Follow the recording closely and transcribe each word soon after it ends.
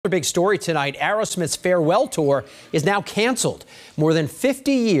Another big story tonight, Aerosmith's farewell tour is now canceled. More than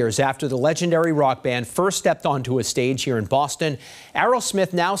 50 years after the legendary rock band first stepped onto a stage here in Boston,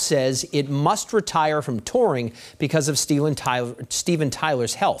 Aerosmith now says it must retire from touring because of Steven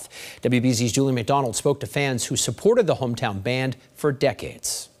Tyler's health. WBZ's Juli McDonald spoke to fans who supported the hometown band for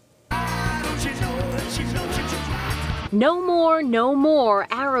decades. No more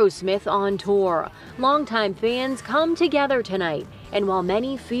Aerosmith on tour. Longtime fans come together tonight, and while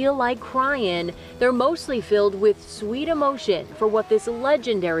many feel like crying, they're mostly filled with sweet emotion for what this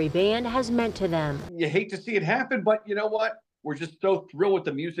legendary band has meant to them. You hate to see it happen, but you know what? We're just so thrilled with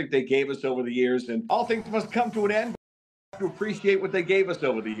the music they gave us over the years, and all things must come to an end. To appreciate what they gave us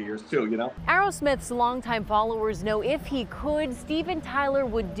over the years too, you know. Aerosmith's longtime followers know if he could, Steven Tyler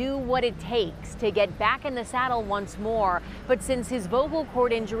would do what it takes to get back in the saddle once more. But since his vocal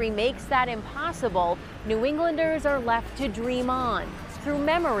cord injury makes that impossible, New Englanders are left to dream on through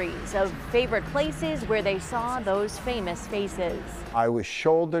memories of favorite places where they saw those famous faces. I was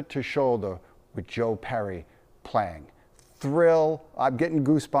shoulder to shoulder with Joe Perry playing. Thrill, I'm getting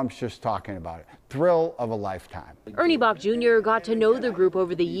goosebumps just talking about it. Thrill of a lifetime. Ernie Bach Jr. got to know the group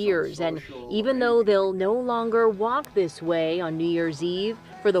over the years, and even though they'll no longer walk this way on New Year's Eve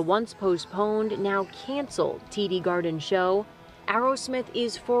for the once postponed, now canceled TD Garden show, Aerosmith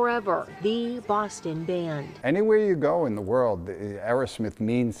is forever the Boston band. Anywhere you go in the world, Aerosmith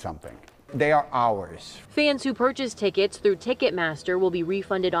means something. They are ours. Fans who purchase tickets through Ticketmaster will be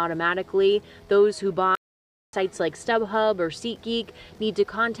refunded automatically. Those who buy sites like StubHub or SeatGeek need to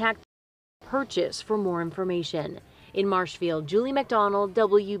contact purchase for more information. In Marshfield, Juli McDonald,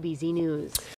 WBZ News.